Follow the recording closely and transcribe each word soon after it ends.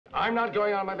I'm not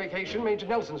going on my vacation. Major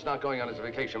Nelson's not going on his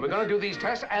vacation. We're going to do these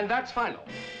tests, and that's final.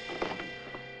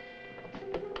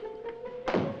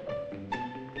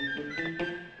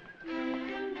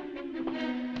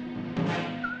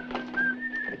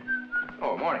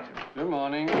 Oh, morning, sir. Good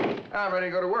morning. I'm ready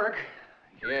to go to work.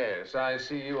 Yes, I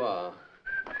see you are.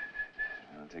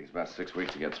 Well, it takes about 6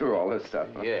 weeks to get through all this stuff.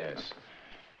 Huh? Yes.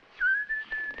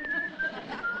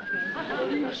 What are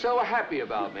you so happy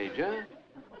about, Major?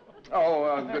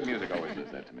 Oh, good music always does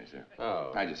that to me, sir.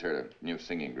 Oh. I just heard a new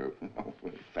singing group. Oh,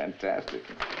 fantastic.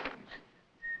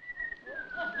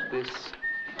 This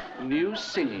new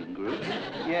singing group?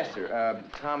 Yes, sir.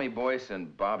 Tommy Boyce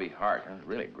and Bobby Hart.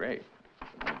 Really great.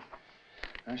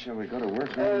 Now, shall we go to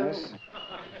work on this?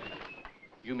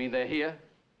 You mean they're here?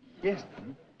 Yes.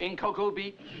 In Cocoa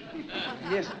Beach?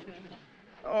 Yes.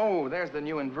 Oh, there's the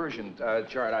new inversion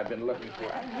chart I've been looking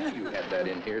for. I knew you had that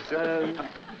in here, sir.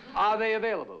 Are they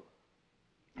available?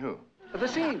 Who? The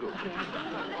singing group.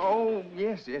 Oh,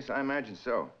 yes, I imagine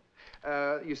so.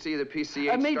 You see the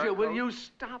PCH Major, will code? you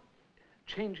stop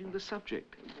changing the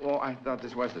subject? Oh, I thought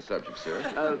this was the subject,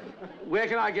 sir. Where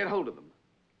can I get hold of them?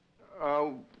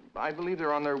 I believe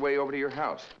they're on their way over to your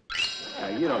house.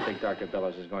 You don't think Dr.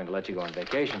 Bellows is going to let you go on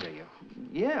vacation, do you?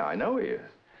 Yeah, I know he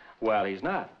is. Well, he's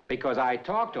not, because I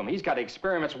talked to him. He's got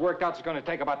experiments worked out that's going to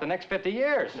take about the next 50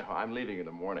 years. No, I'm leaving in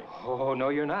the morning. Oh, no,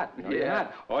 you're not. No, you're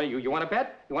not. Oh, you want to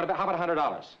bet? You want to bet? How about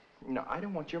 $100? No, I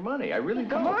don't want your money. I really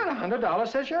don't. Come on, $100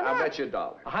 says you're not. I'll bet you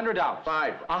 $1. $100.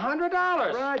 $5.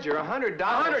 $100. Roger, $100.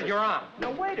 $100, you're on.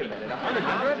 No, wait a minute.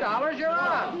 $100, you're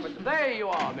on. But there you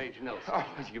are, Major Nelson. Oh,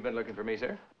 you've been looking for me,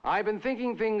 sir? I've been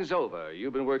thinking things over.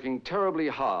 You've been working terribly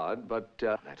hard, but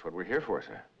That's what we're here for,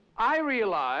 sir. I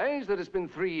realize that it's been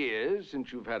 3 years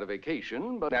since you've had a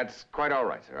vacation, but... That's quite all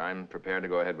right, sir. I'm prepared to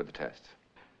go ahead with the tests.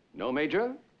 No,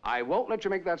 Major, I won't let you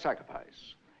make that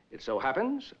sacrifice. It so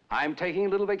happens I'm taking a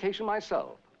little vacation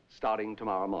myself, starting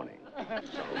tomorrow morning.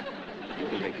 So you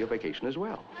can take your vacation as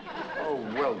well. Oh,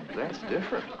 well, that's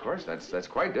different. Of course, that's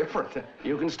quite different.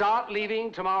 You can start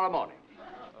leaving tomorrow morning.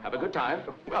 Have a good time.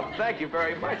 Well, thank you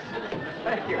very much.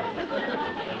 Thank you.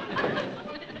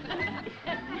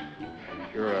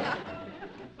 You're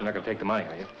not going to take the money,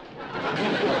 are you?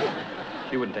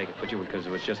 You wouldn't take it, but you would, because it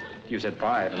was just, you said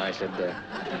 5, and I said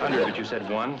 100, but you said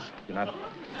 1. You're not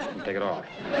going to take it all.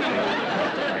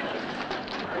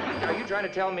 Are you trying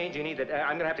to tell me, Jeannie, that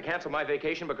I'm going to have to cancel my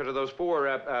vacation because of those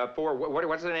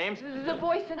what's their names? The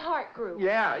Boyce and Hart group.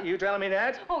 Yeah, you telling me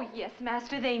that? Oh, yes,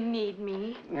 Master, they need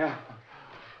me. Yeah.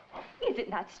 Is it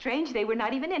not strange they were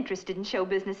not even interested in show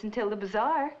business until the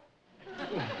bazaar?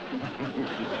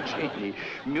 Jeannie,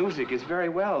 music is very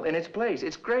well in its place.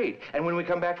 It's great. And when we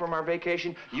come back from our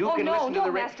vacation, you can listen to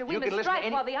the radio. Master, we must strike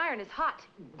while the iron is hot.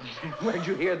 Where'd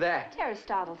you hear that?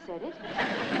 Aristotle said it.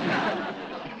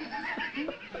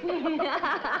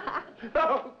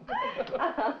 Oh.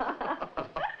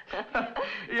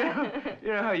 You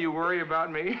know how you worry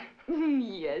about me?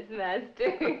 Yes,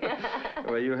 Master.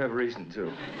 Well, you have reason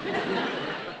to.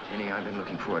 Jeannie, I've been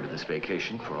looking forward to this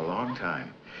vacation for a long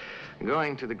time.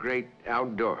 Going to the great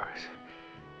outdoors,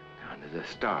 under the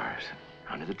stars,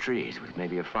 under the trees, with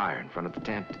maybe a fire in front of the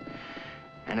tent,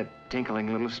 and a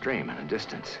tinkling little stream in the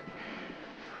distance.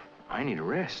 I need a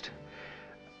rest.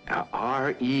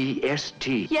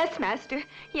 R-E-S-T. Yes, Master.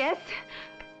 Yes.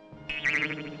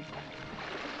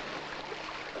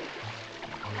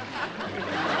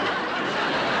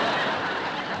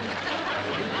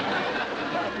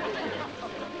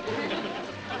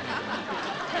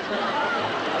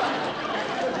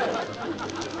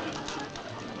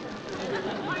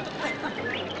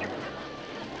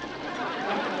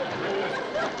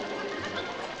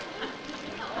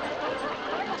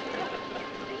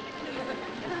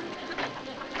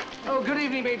 Oh, good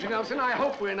evening, Major Nelson. I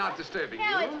hope we're not disturbing you.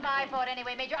 No, it's my fault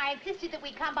anyway, Major. I insisted that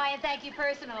we come by and thank you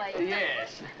personally.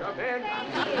 Yes. Come in.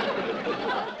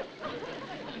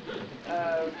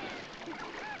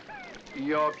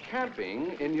 You're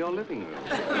camping in your living room.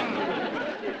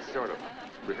 It's sort of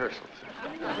rehearsals.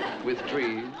 With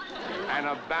trees and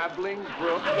a babbling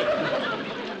brook.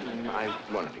 I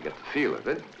wanted to get the feel of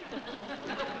it.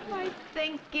 I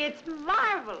think it's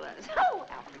marvelous. Oh,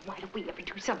 Alfred, why do we ever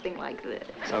do something like this?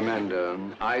 Amanda,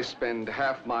 I spend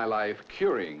half my life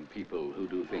curing people who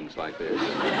do things like this.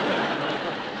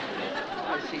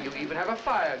 I see you even have a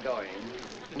fire going.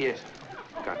 Yes.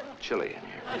 Got chilly in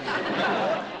here.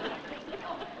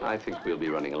 I think we'll be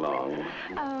running along.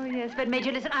 Oh, yes, but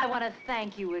Major, listen, I want to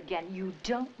thank you again. You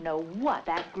don't know what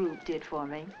that group did for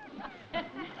me.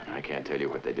 I can't tell you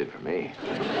what they did for me.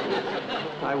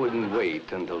 I wouldn't wait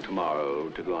until tomorrow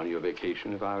to go on your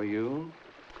vacation if I were you.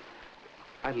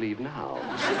 I'd leave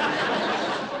now.